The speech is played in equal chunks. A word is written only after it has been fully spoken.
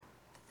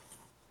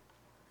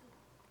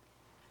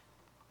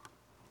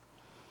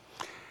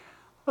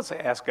Let's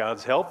ask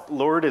God's help.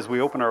 Lord, as we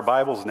open our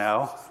Bibles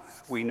now,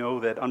 we know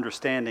that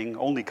understanding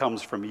only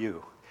comes from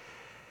you.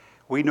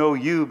 We know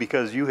you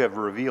because you have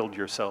revealed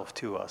yourself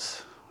to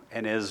us.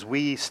 And as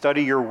we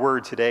study your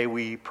word today,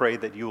 we pray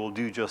that you will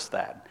do just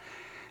that.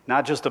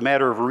 Not just a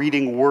matter of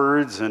reading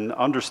words and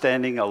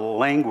understanding a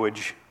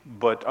language,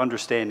 but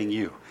understanding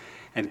you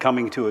and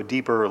coming to a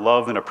deeper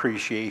love and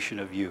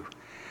appreciation of you.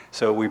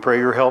 So we pray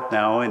your help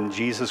now in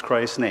Jesus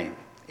Christ's name.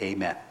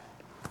 Amen.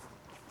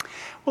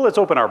 Well, let's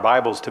open our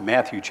Bibles to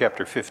Matthew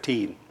chapter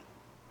 15.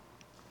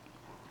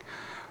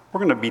 We're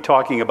going to be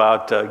talking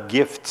about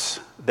gifts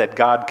that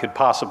God could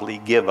possibly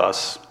give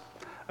us,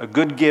 a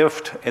good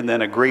gift and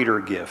then a greater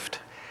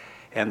gift.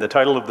 And the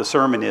title of the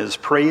sermon is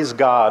Praise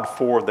God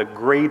for the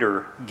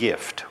Greater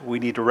Gift. We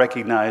need to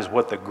recognize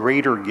what the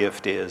greater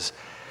gift is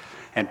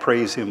and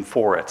praise Him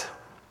for it.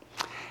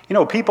 You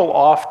know, people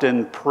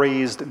often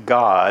praised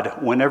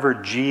God whenever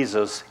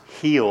Jesus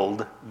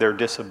healed their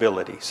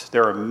disabilities.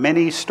 There are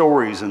many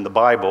stories in the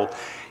Bible,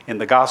 in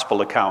the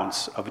gospel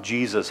accounts, of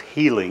Jesus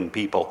healing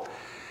people.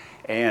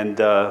 And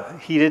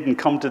he didn't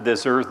come to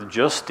this earth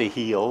just to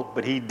heal,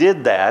 but he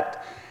did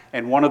that.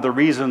 And one of the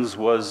reasons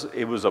was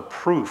it was a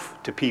proof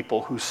to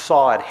people who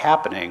saw it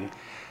happening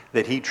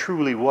that he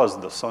truly was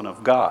the Son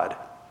of God.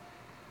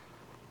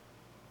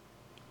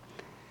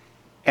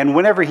 And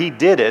whenever he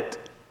did it,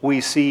 we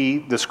see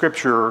the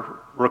scripture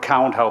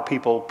recount how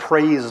people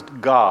praised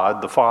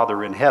God, the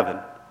Father in heaven,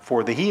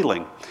 for the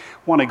healing.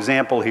 One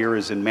example here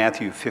is in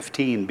Matthew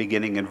 15,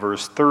 beginning in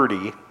verse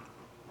 30.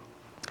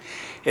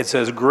 It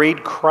says,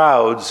 "Great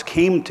crowds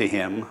came to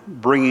him,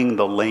 bringing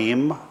the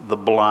lame, the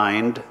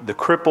blind, the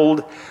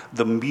crippled,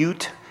 the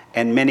mute,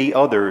 and many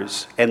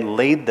others, and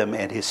laid them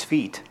at his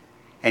feet,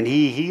 and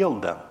he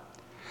healed them.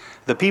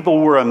 The people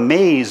were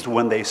amazed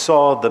when they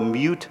saw the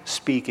mute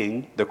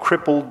speaking, the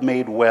crippled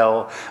made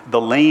well,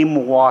 the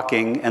lame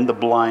walking, and the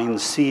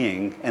blind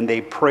seeing, and they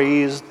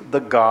praised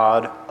the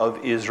God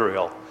of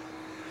Israel."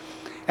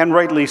 And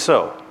rightly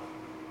so.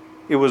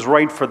 It was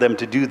right for them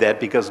to do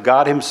that because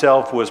God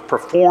himself was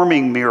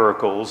performing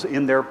miracles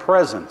in their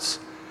presence.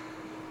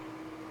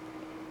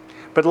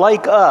 But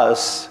like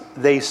us,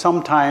 they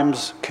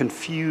sometimes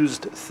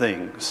confused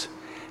things,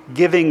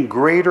 giving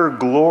greater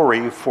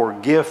glory for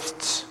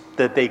gifts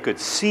that they could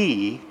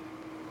see,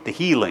 the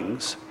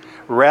healings,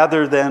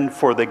 rather than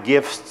for the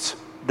gifts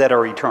that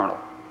are eternal.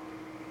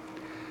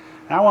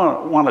 And I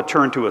want to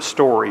turn to a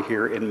story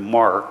here in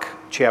Mark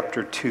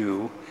chapter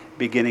 2,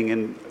 beginning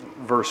in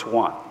verse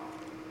 1.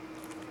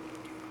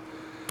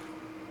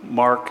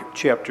 Mark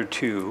chapter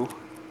 2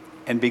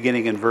 and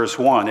beginning in verse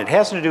 1. It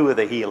has to do with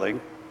a healing,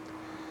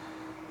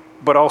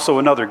 but also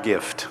another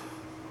gift.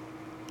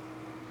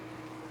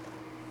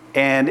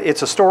 And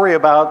it's a story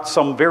about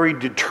some very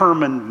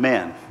determined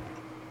men.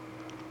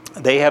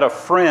 They had a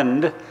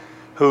friend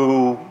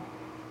who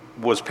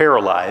was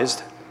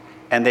paralyzed,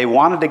 and they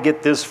wanted to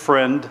get this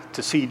friend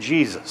to see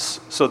Jesus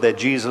so that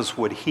Jesus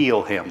would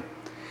heal him.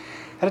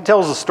 And it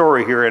tells a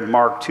story here in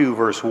Mark 2,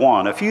 verse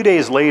 1. A few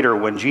days later,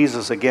 when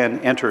Jesus again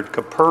entered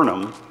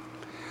Capernaum,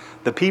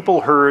 the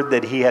people heard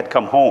that he had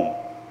come home.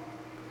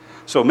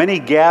 So many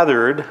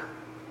gathered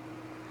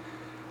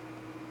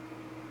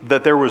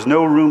that there was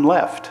no room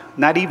left,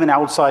 not even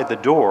outside the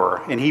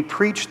door, and he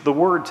preached the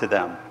word to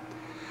them.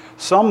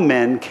 Some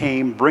men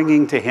came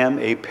bringing to him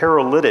a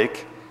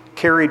paralytic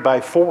carried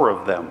by 4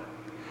 of them.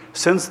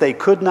 Since they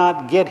could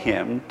not get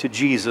him to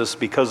Jesus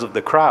because of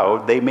the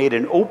crowd, they made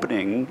an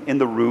opening in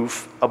the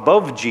roof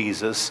above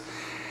Jesus,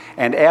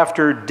 and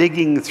after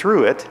digging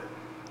through it,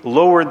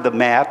 lowered the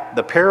mat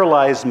the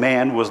paralyzed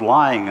man was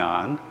lying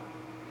on.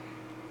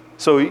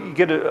 So you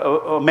get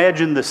to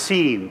imagine the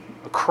scene,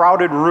 a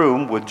crowded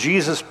room with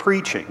Jesus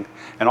preaching,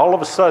 and all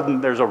of a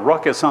sudden there's a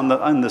ruckus on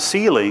the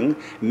ceiling.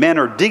 Men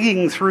are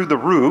digging through the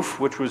roof,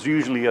 which was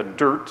usually a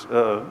dirt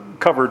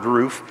covered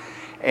roof,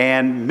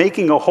 and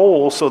making a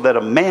hole so that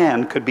a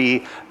man could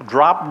be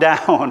dropped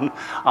down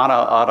on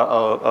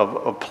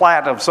a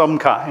plat of some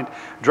kind,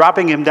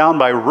 dropping him down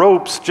by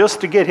ropes just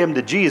to get him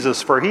to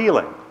Jesus for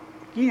healing.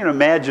 You can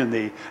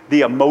imagine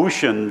the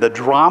emotion, the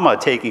drama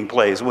taking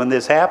place when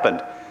this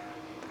happened.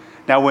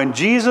 Now, when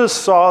Jesus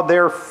saw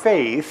their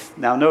faith,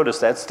 now notice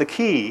that's the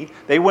key,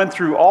 they went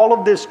through all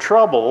of this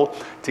trouble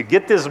to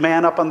get this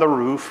man up on the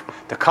roof,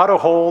 to cut a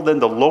hole, then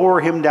to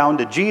lower him down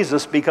to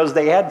Jesus because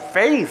they had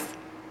faith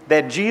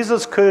that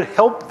Jesus could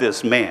help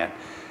this man,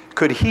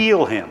 could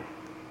heal him.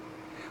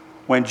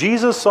 When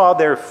Jesus saw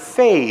their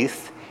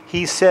faith,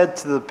 he said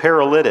to the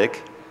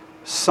paralytic,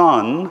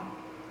 "Son,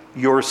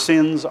 your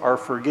sins are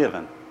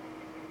forgiven."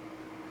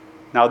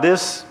 Now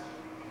this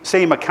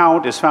same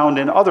account is found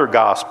in other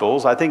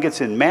Gospels. I think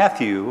it's in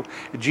Matthew.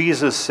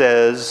 Jesus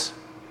says,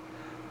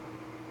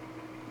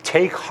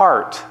 "Take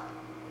heart,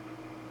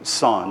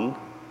 son,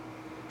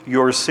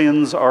 your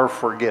sins are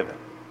forgiven."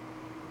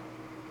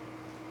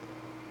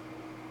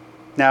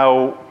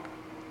 Now,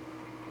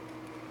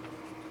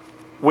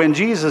 when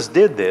Jesus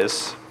did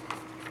this,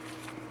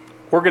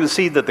 we're going to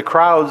see that the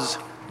crowds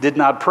did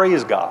not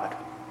praise God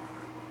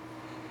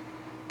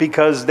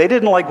because they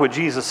didn't like what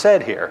Jesus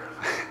said here.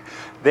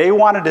 They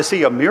wanted to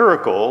see a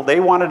miracle. They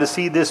wanted to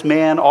see this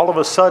man all of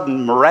a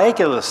sudden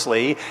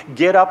miraculously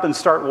get up and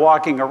start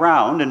walking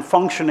around and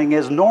functioning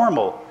as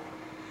normal.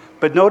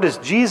 But notice,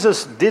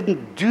 Jesus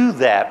didn't do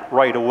that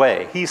right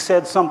away. He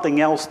said something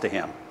else to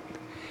him.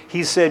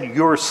 He said,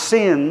 "Your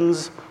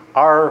sins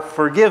are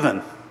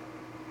forgiven."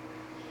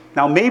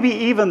 Now, maybe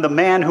even the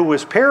man who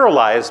was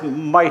paralyzed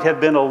might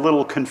have been a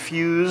little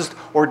confused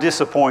or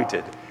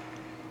disappointed,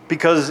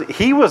 because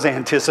he was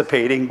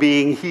anticipating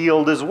being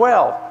healed as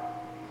well.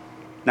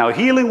 Now,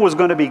 healing was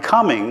going to be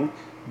coming,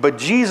 but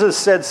Jesus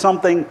said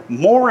something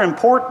more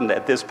important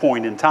at this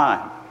point in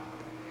time.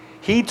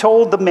 He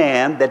told the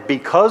man that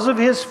because of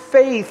his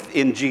faith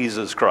in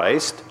Jesus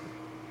Christ,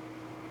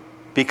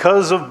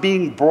 because of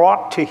being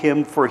brought to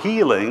him for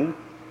healing,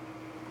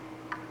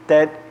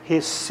 that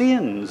his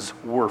sins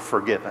were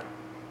forgiven.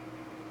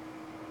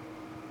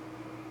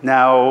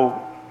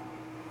 Now,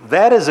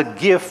 that is a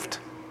gift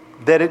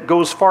that it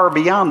goes far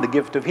beyond the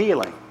gift of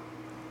healing.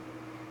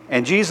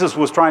 And Jesus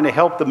was trying to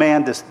help the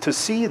man to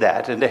see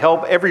that, and to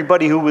help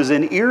everybody who was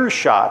in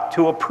earshot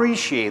to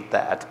appreciate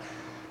that.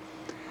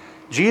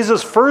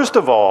 Jesus, first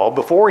of all,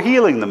 before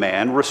healing the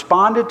man,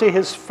 responded to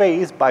his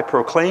faith by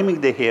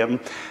proclaiming to him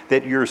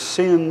that your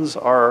sins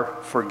are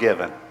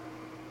forgiven.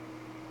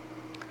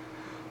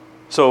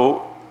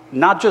 So,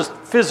 not just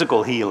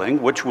physical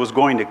healing, which was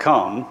going to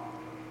come,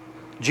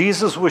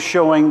 Jesus was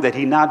showing that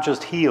he not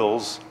just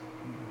heals,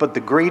 but the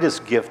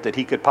greatest gift that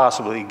he could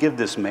possibly give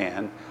this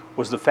man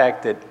was the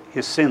fact that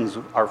his sins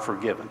are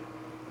forgiven.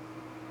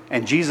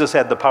 And Jesus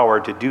had the power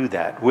to do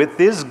that. With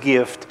this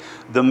gift,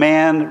 the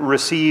man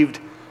received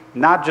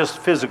not just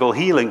physical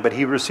healing, but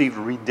he received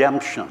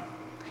redemption.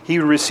 He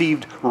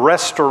received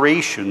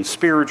restoration,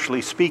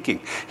 spiritually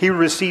speaking. He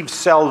received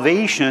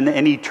salvation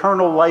and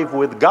eternal life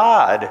with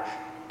God,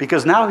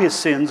 because now his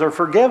sins are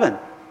forgiven.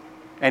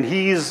 And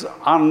he's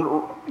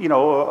on,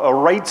 a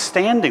right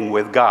standing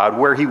with God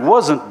where he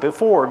wasn't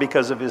before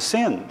because of his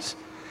sins.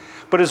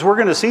 But as we're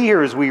going to see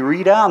here as we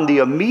read on, the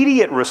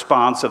immediate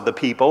response of the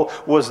people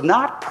was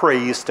not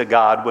praise to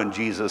God when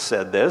Jesus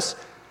said this.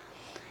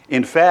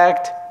 In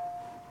fact,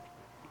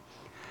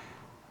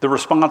 the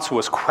response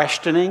was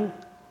questioning,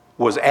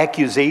 was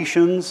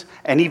accusations,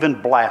 and even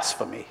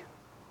blasphemy.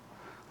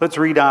 Let's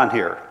read on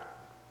here.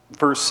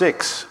 Verse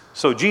 6.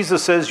 So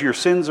Jesus says, your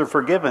sins are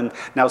forgiven.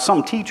 Now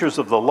some teachers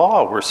of the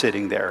law were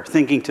sitting there,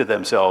 thinking to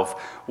themselves,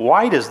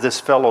 why does this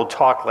fellow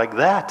talk like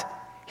that?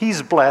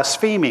 He's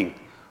blaspheming.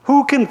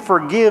 Who can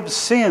forgive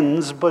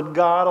sins but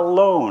God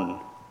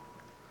alone?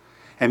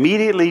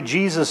 Immediately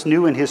Jesus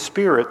knew in his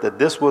spirit that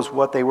this was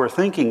what they were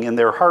thinking in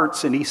their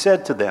hearts, and he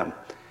said to them,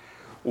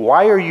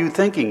 why are you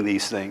thinking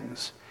these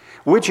things?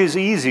 Which is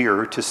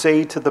easier, to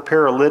say to the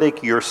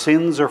paralytic, your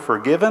sins are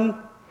forgiven,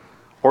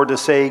 or to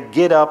say,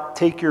 get up,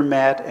 take your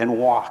mat, and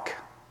walk?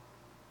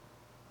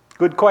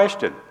 Good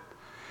question.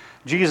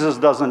 Jesus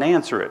doesn't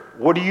answer it.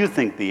 What do you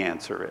think the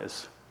answer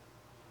is?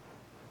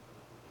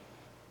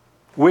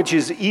 Which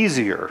is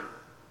easier,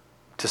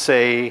 to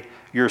say,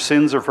 your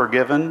sins are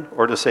forgiven,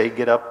 or to say,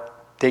 get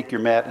up, take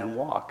your mat, and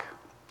walk?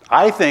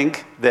 I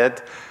think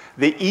that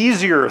the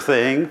easier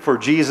thing for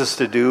Jesus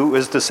to do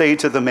is to say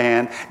to the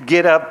man,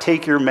 get up,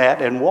 take your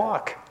mat, and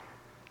walk.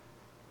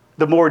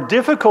 The more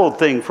difficult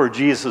thing for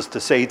Jesus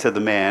to say to the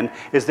man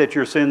is that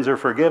your sins are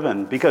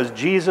forgiven, because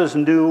Jesus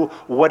knew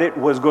what it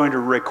was going to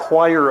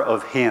require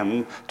of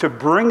him to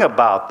bring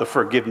about the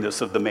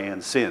forgiveness of the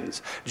man's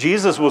sins.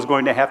 Jesus was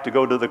going to have to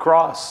go to the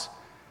cross.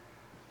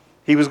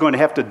 He was going to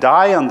have to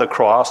die on the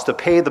cross to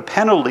pay the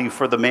penalty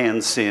for the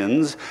man's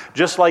sins,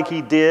 just like he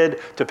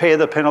did to pay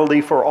the penalty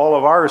for all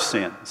of our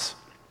sins.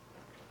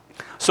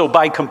 So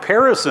by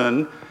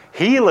comparison,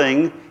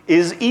 healing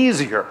is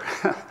easier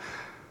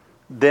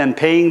than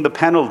paying the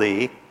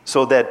penalty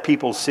so that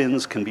people's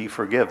sins can be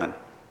forgiven.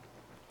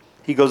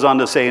 He goes on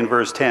to say in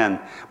verse 10,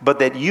 but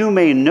that you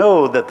may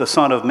know that the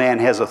Son of Man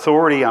has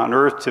authority on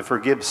earth to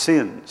forgive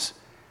sins.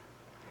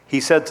 He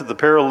said to the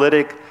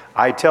paralytic,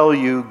 I tell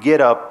you,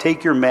 get up,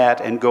 take your mat,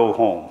 and go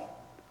home.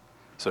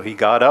 So he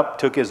got up,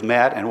 took his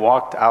mat, and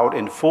walked out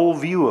in full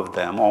view of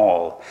them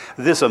all.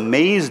 This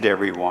amazed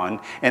everyone,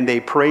 and they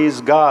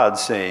praised God,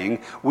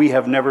 saying, we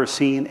have never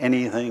seen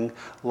anything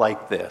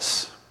like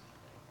this.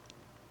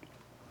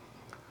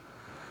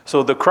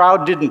 So the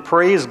crowd didn't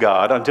praise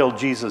God until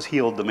Jesus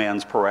healed the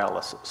man's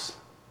paralysis.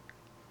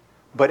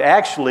 But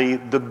actually,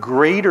 the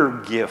greater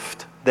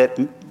gift that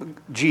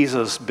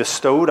Jesus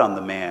bestowed on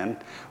the man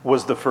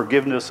was the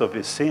forgiveness of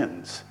his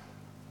sins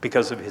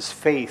because of his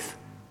faith.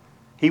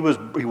 He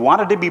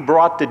wanted to be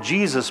brought to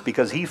Jesus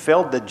because he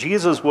felt that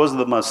Jesus was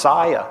the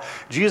Messiah.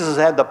 Jesus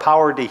had the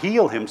power to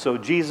heal him, so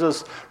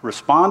Jesus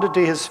responded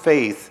to his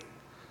faith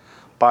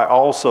by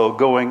also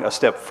going a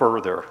step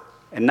further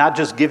and not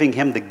just giving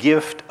him the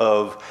gift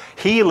of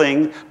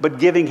healing, but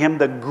giving him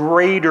the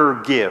greater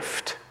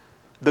gift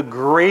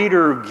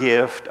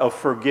of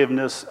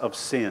forgiveness of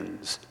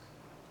sins.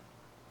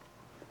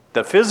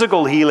 The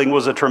physical healing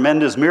was a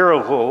tremendous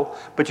miracle,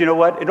 but you know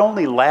what? It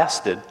only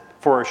lasted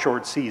for a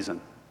short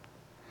season.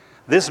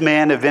 This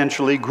man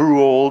eventually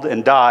grew old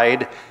and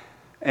died,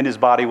 and his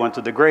body went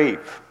to the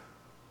grave.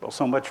 Well,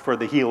 so much for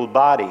the healed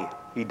body.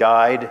 He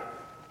died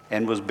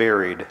and was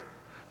buried.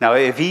 Now,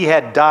 if he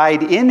had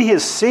died in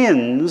his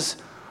sins,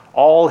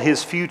 all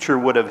his future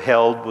would have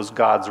held was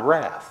God's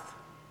wrath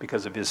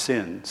because of his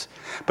sins.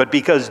 But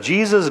because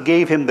Jesus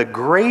gave him the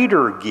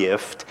greater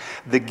gift,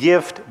 the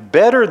gift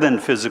better than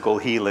physical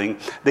healing,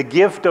 the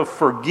gift of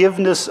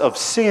forgiveness of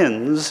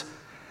sins,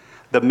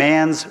 the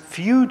man's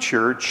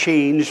future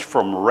changed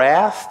from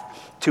wrath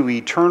to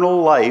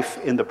eternal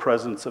life in the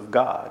presence of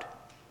God.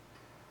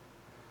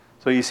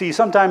 So you see,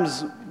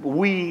 sometimes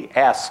we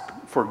ask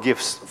for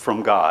gifts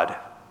from God,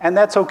 and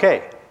that's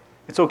okay.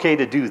 It's okay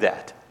to do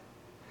that.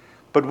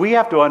 But we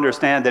have to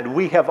understand that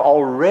we have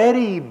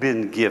already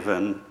been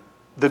given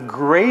the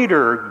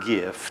greater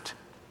gift,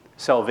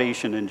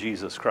 salvation in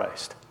Jesus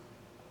Christ.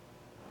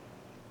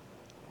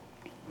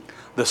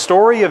 The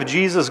story of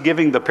Jesus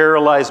giving the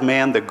paralyzed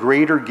man the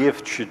greater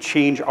gift should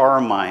change our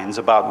minds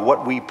about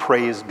what we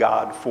praise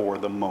God for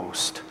the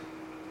most.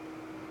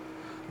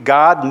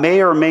 God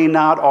may or may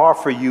not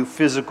offer you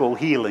physical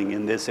healing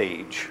in this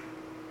age.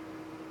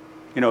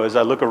 You know, as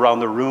I look around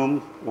the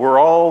room, we're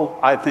all,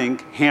 I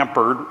think,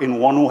 hampered in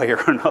one way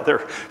or another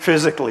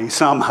physically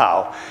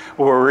somehow.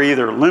 We're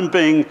either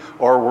limping,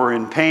 or we're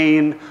in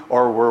pain,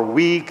 or we're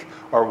weak,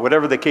 or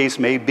whatever the case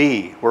may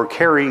be. We're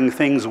carrying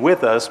things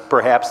with us,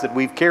 perhaps, that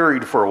we've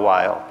carried for a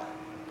while.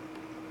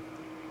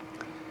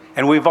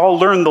 And we've all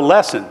learned the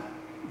lesson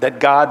that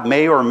God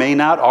may or may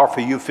not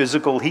offer you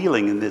physical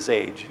healing in this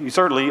age. He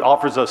certainly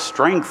offers us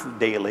strength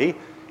daily,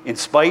 in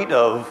spite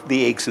of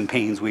the aches and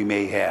pains we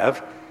may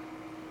have.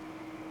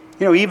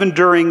 You know, even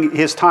during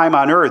his time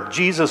on earth,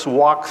 Jesus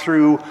walked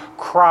through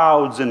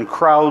crowds and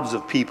crowds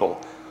of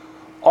people,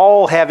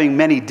 all having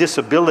many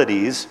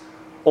disabilities,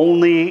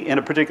 only in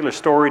a particular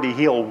story to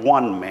heal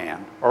one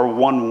man or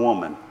one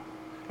woman.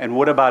 And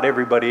what about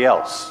everybody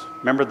else?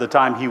 Remember the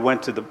time he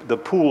went to the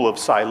pool of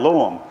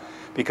Siloam,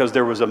 because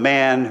there was a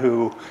man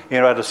who, you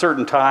know, at a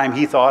certain time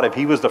he thought if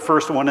he was the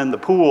first one in the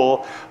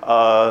pool,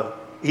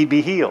 he'd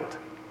be healed.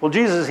 Well,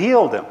 Jesus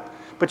healed him.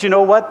 But you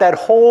know what? That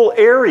whole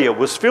area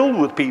was filled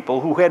with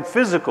people who had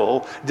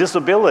physical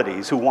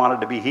disabilities who wanted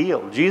to be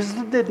healed. Jesus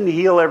didn't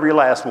heal every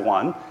last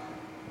one.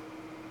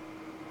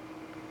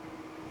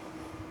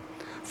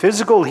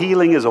 Physical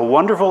healing is a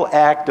wonderful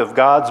act of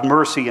God's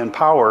mercy and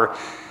power,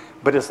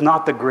 but it's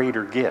not the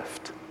greater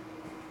gift.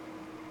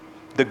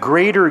 The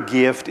greater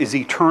gift is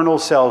eternal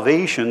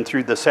salvation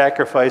through the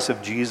sacrifice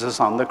of Jesus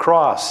on the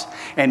cross.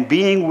 And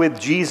being with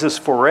Jesus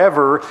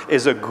forever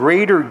is a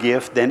greater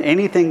gift than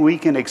anything we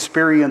can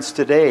experience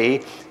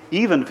today,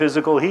 even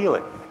physical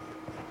healing.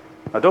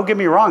 Now, don't get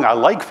me wrong, I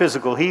like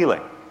physical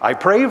healing. I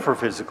pray for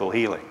physical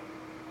healing.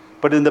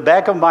 But in the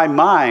back of my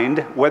mind,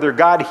 whether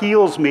God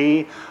heals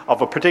me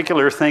of a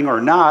particular thing or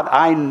not,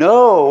 I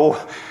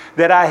know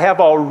that I have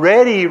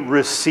already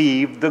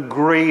received the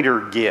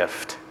greater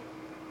gift.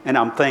 And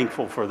I'm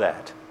thankful for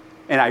that.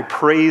 And I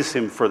praise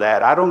him for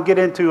that. I don't get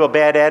into a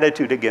bad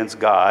attitude against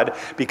God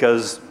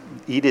because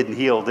he didn't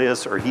heal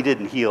this or he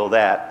didn't heal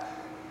that.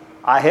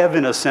 I have,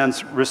 in a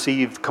sense,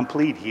 received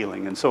complete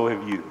healing, and so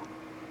have you.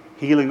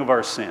 Healing of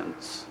our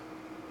sins.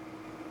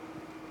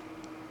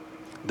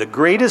 The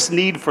greatest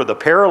need for the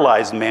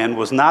paralyzed man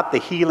was not the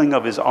healing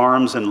of his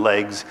arms and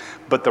legs,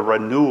 but the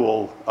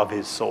renewal of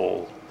his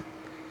soul.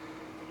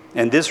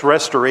 And this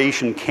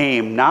restoration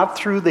came not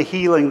through the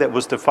healing that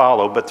was to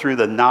follow, but through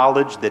the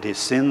knowledge that his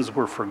sins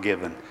were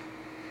forgiven.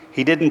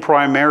 He didn't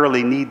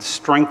primarily need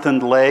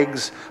strengthened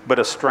legs, but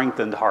a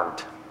strengthened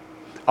heart.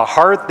 A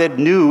heart that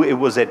knew it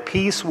was at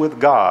peace with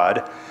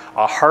God,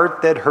 a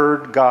heart that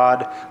heard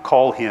God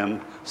call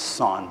him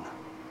son.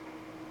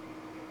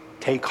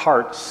 Take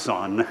heart,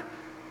 son,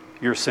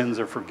 your sins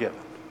are forgiven.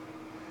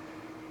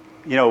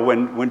 You know,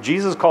 when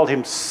Jesus called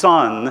him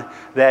son,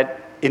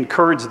 that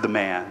encouraged the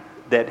man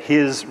that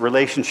his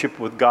relationship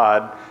with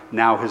God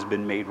now has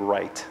been made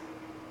right.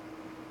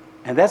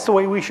 And that's the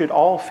way we should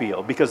all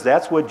feel, because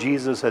that's what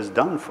Jesus has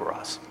done for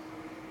us.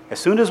 As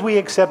soon as we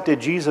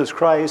accepted Jesus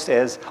Christ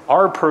as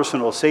our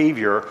personal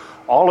Savior,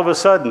 all of a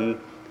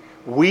sudden,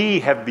 we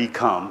have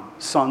become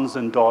sons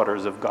and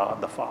daughters of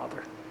God the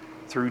Father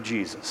through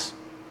Jesus.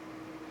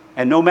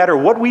 And no matter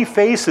what we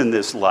face in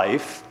this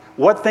life,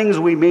 what things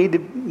we may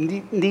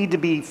need to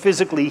be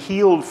physically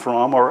healed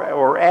from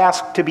or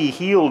asked to be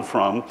healed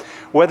from,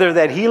 whether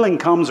that healing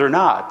comes or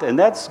not. And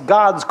that's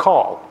God's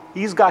call.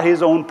 He's got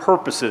his own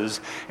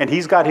purposes, and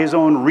he's got his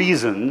own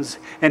reasons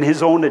and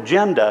his own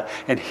agenda,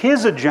 and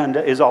his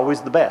agenda is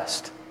always the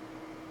best.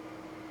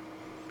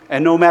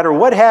 And no matter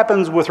what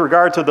happens with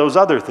regard to those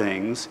other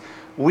things,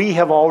 we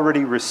have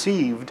already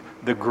received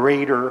the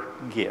greater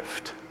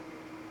gift,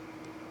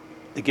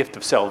 the gift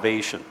of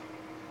salvation.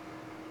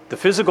 The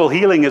physical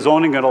healing is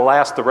only going to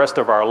last the rest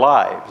of our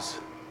lives,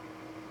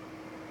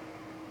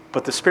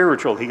 but the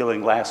spiritual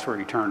healing lasts for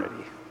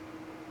eternity.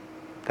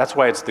 That's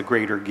why it's the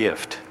greater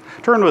gift.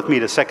 Turn with me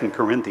to 2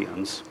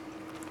 Corinthians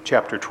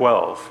chapter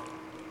 12.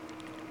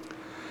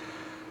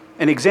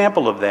 An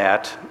example of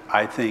that,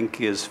 I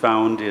think, is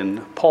found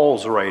in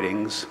Paul's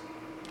writings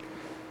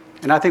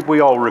And I think we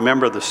all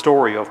remember the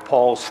story of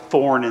Paul's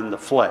thorn in the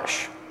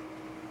flesh.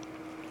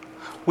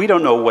 We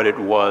don't know what it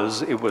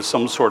was. It was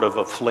some sort of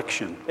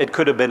affliction. It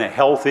could have been a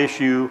health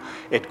issue.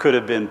 It could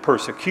have been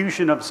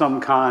persecution of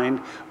some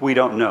kind. We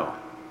don't know.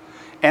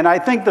 And I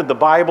think that the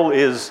Bible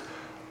is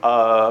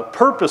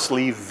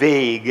purposely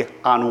vague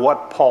on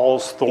what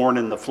Paul's thorn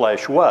in the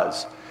flesh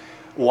was.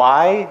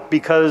 Why?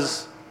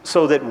 Because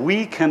so that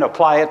we can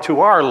apply it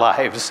to our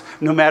lives,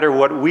 no matter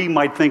what we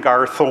might think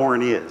our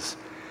thorn is.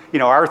 You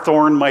know, our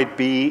thorn might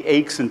be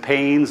aches and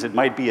pains. It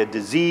might be a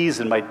disease.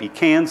 It might be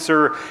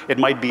cancer. It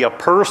might be a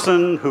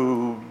person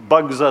who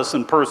bugs us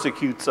and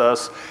persecutes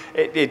us.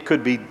 It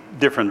could be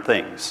different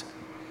things.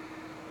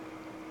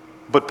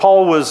 But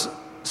Paul was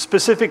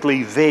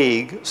specifically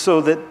vague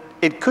so that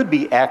it could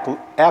be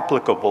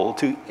applicable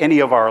to any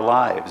of our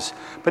lives.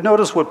 But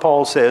notice what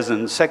Paul says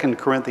in 2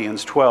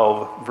 Corinthians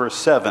 12, verse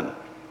 7.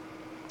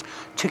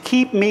 To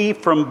keep me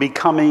from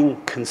becoming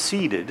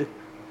conceited.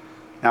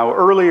 Now,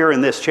 earlier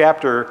in this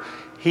chapter,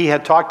 he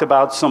had talked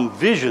about some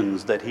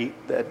visions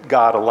that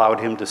God allowed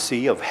him to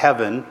see of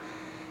heaven,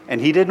 and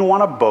he didn't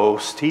want to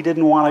boast. He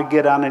didn't want to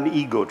get on an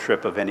ego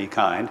trip of any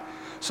kind.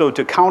 So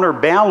to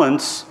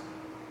counterbalance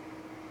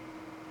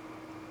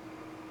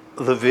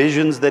the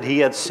visions that he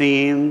had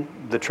seen,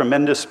 the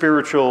tremendous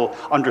spiritual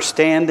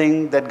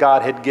understanding that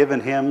God had given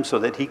him so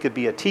that he could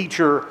be a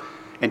teacher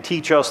and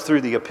teach us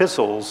through the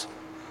epistles,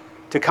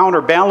 to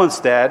counterbalance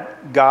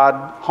that,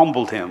 God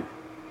humbled him.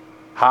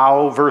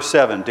 How? Verse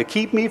 7, to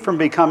keep me from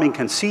becoming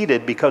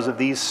conceited because of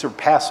these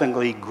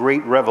surpassingly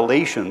great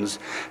revelations,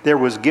 there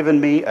was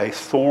given me a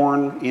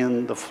thorn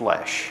in the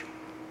flesh,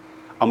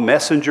 a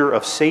messenger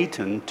of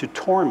Satan to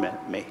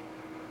torment me.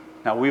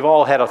 Now, we've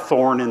all had a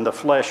thorn in the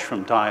flesh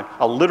from time,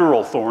 a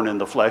literal thorn in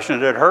the flesh,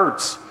 and it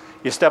hurts.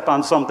 You step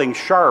on something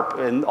sharp,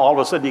 and all of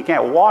a sudden you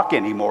can't walk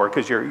anymore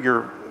because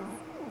your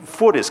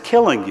foot is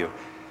killing you.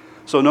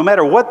 So no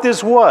matter what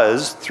this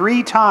was,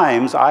 3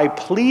 times I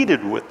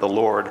pleaded with the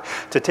Lord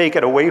to take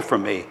it away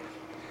from me.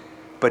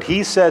 But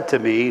he said to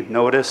me,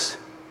 notice,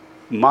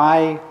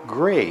 my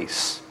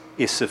grace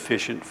is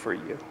sufficient for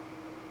you.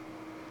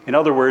 In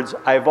other words,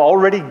 I've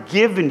already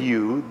given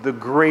you the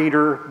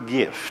greater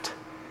gift.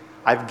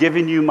 I've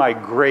given you my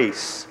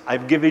grace.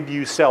 I've given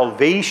you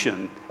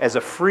salvation as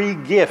a free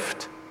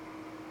gift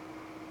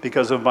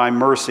because of my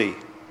mercy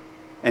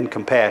and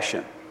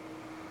compassion.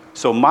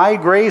 So my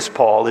grace,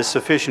 Paul, is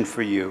sufficient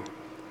for you,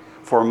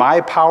 for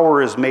my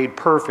power is made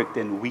perfect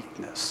in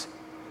weakness.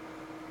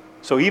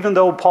 So even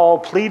though Paul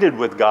pleaded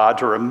with God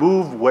to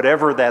remove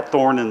whatever that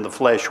thorn in the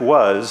flesh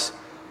was,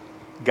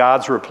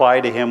 God's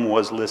reply to him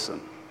was,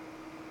 listen,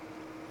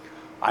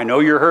 I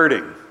know you're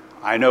hurting.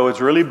 I know it's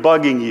really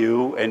bugging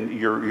you and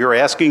you're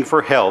asking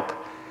for help,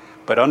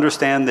 but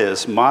understand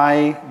this,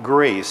 my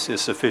grace is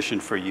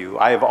sufficient for you.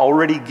 I have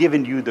already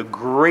given you the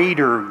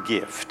greater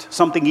gift,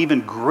 something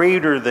even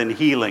greater than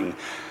healing,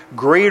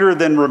 greater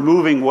than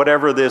removing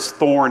whatever this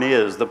thorn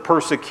is, the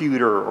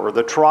persecutor or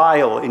the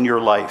trial in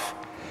your life.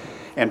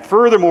 And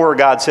furthermore,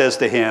 God says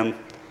to him,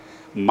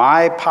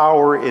 my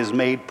power is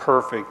made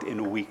perfect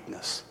in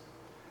weakness.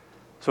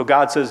 So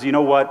God says, you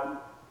know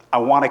what? I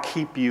want to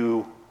keep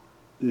you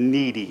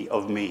needy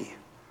of me.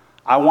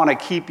 I want to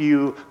keep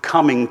you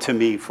coming to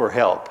me for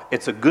help.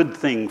 It's a good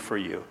thing for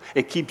you.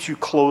 It keeps you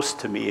close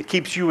to me. It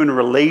keeps you in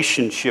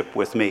relationship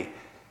with me.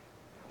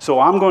 So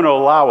I'm going to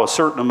allow a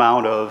certain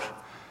amount of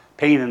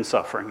pain and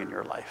suffering in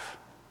your life.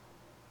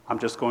 I'm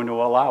just going to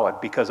allow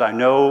it because I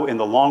know in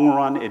the long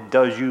run it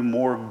does you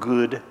more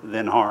good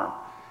than harm.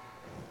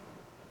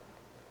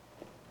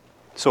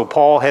 So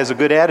Paul has a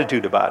good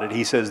attitude about it.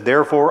 He says,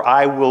 therefore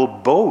I will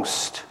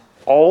boast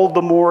all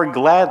the more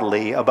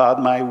gladly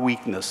about my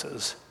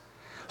weaknesses,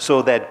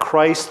 so that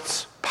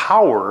Christ's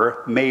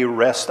power may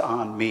rest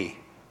on me.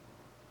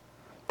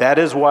 That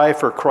is why,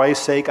 for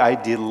Christ's sake, I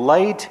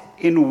delight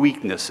in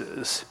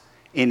weaknesses,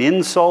 in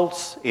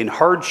insults, in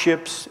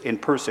hardships, in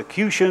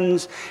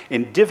persecutions,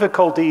 in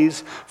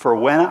difficulties, for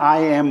when I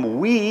am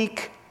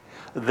weak,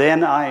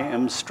 then I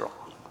am strong.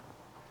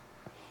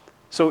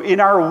 So in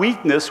our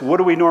weakness, what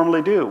do we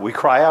normally do? We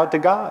cry out to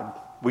God.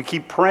 We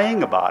keep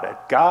praying about it.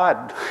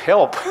 God,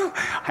 help.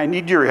 I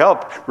need your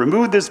help.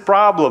 Remove this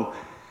problem.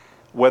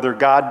 Whether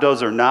God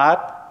does or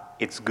not,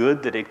 it's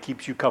good that it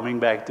keeps you coming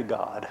back to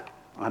God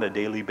on a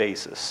daily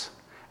basis.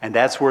 And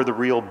that's where the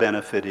real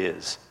benefit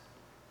is.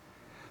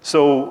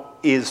 So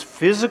is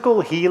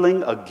physical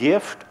healing a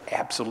gift?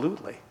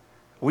 Absolutely.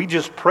 We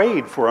just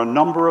prayed for a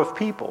number of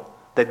people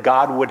that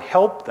God would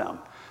help them,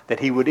 that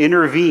he would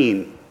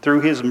intervene through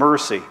his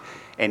mercy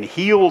and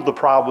heal the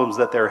problems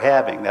that they're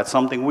having. That's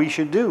something we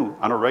should do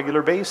on a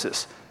regular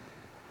basis.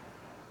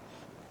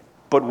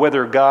 But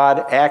whether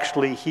God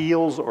actually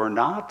heals or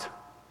not,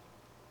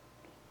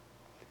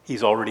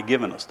 he's already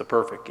given us the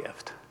perfect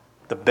gift,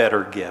 the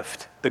better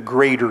gift, the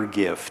greater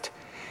gift,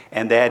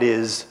 and that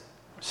is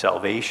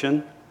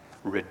salvation,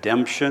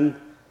 redemption,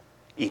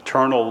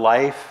 eternal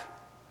life.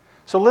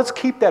 So let's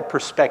keep that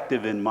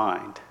perspective in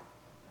mind,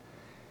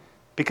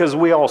 because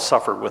we all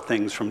suffer with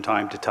things from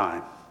time to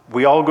time.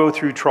 We all go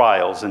through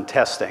trials and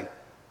testing.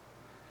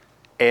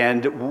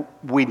 And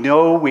we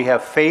know, we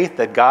have faith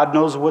that God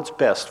knows what's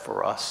best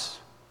for us.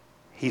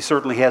 He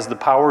certainly has the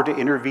power to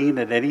intervene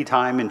at any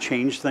time and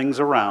change things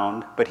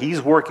around, but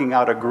he's working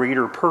out a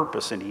greater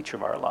purpose in each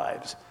of our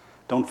lives.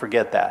 Don't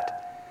forget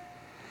that.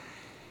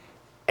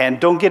 And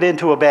don't get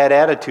into a bad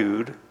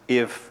attitude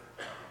if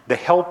the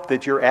help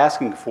that you're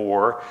asking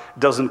for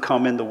doesn't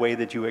come in the way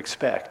that you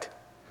expect.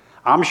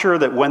 I'm sure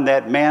that when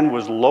that man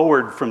was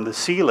lowered from the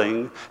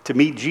ceiling to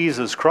meet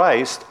Jesus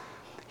Christ,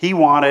 he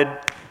wanted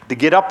to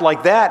get up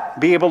like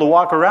that, be able to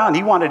walk around.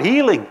 He wanted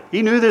healing.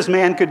 He knew this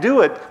man could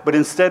do it, but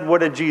instead,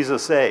 what did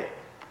Jesus say?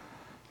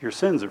 Your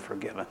sins are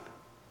forgiven.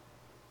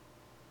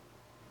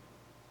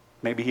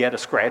 Maybe he had to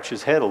scratch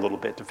his head a little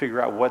bit to figure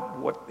out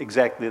what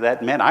exactly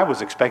that meant. I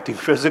was expecting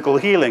physical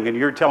healing, and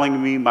you're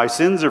telling me my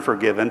sins are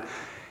forgiven.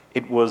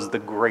 It was the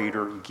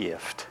greater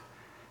gift.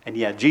 And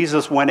yeah,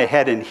 Jesus went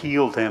ahead and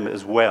healed him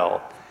as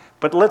well.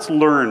 But let's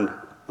learn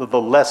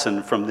the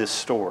lesson from this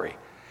story.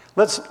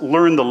 Let's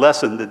learn the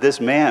lesson that this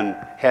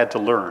man had to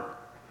learn.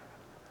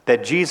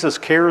 That Jesus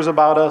cares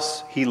about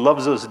us, he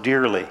loves us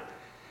dearly,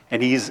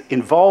 and he's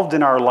involved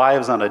in our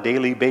lives on a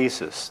daily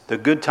basis, the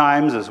good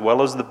times as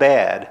well as the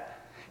bad,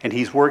 and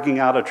he's working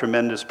out a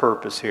tremendous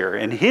purpose here.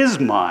 In his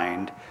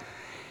mind,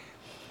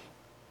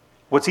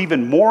 what's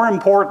even more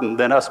important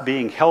than us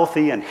being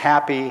healthy and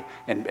happy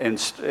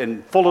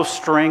and full of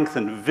strength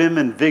and vim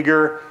and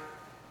vigor,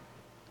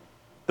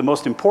 the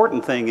most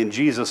important thing in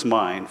Jesus'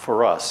 mind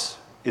for us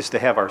is to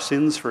have our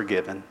sins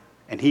forgiven,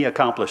 and he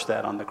accomplished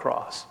that on the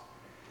cross.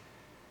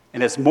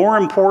 And it's more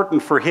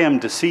important for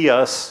him to see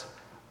us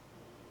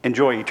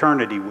enjoy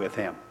eternity with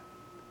him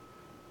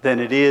than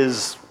it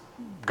is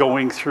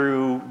going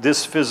through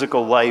this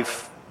physical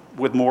life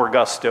with more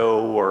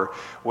gusto or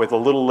with a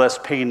little less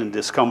pain and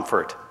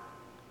discomfort.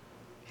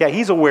 Yeah,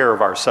 he's aware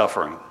of our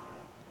suffering,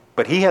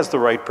 but he has the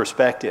right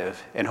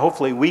perspective, and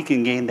hopefully we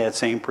can gain that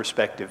same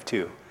perspective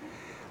too.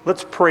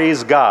 Let's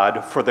praise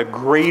God for the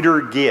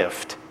greater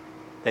gift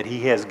that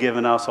he has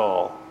given us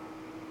all,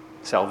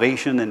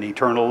 salvation and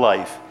eternal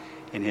life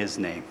in his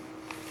name.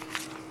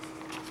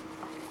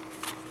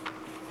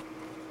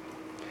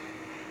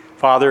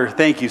 Father,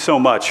 thank you so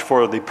much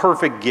for the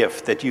perfect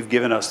gift that you've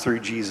given us through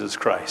Jesus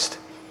Christ.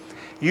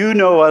 You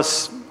know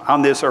us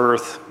on this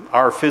earth,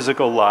 our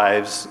physical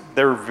lives,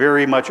 they're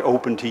very much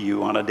open to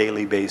you on a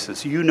daily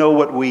basis. You know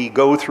what we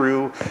go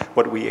through,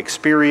 what we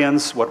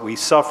experience, what we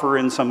suffer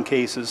in some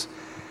cases.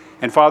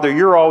 And Father,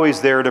 you're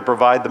always there to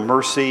provide the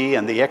mercy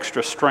and the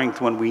extra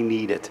strength when we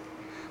need it.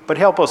 But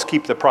help us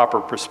keep the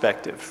proper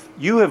perspective.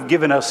 You have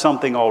given us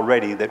something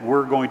already that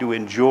we're going to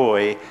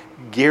enjoy,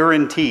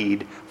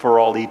 guaranteed for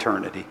all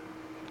eternity.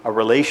 A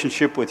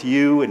relationship with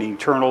you and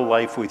eternal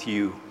life with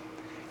you.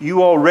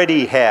 You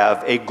already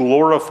have a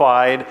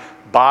glorified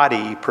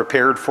body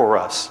prepared for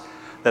us,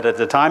 that at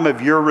the time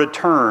of your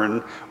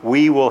return,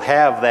 we will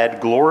have that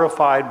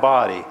glorified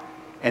body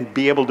and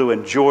be able to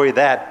enjoy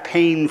that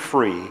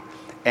pain-free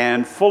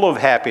and full of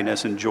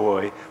happiness and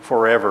joy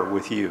forever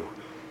with you.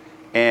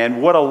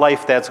 And what a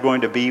life that's going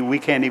to be, we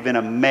can't even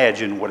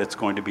imagine what it's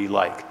going to be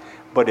like.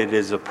 But it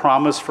is a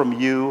promise from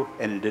you,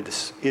 and it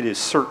is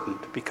certain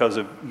because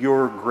of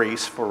your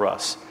grace for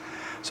us.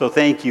 So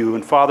thank you.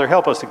 And Father,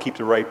 help us to keep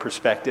the right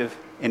perspective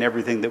in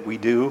everything that we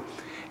do.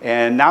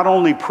 And not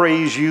only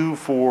praise you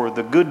for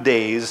the good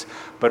days,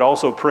 but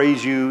also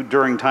praise you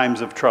during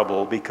times of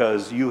trouble,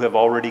 because you have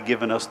already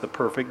given us the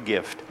perfect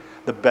gift,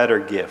 the better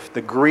gift,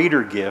 the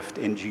greater gift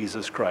in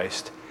Jesus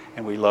Christ.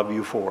 And we love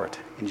you for it.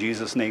 In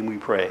Jesus' name we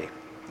pray.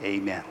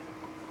 Amen.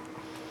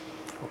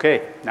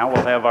 Okay, now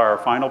we'll have our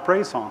final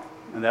praise song,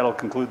 and that'll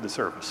conclude the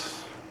service.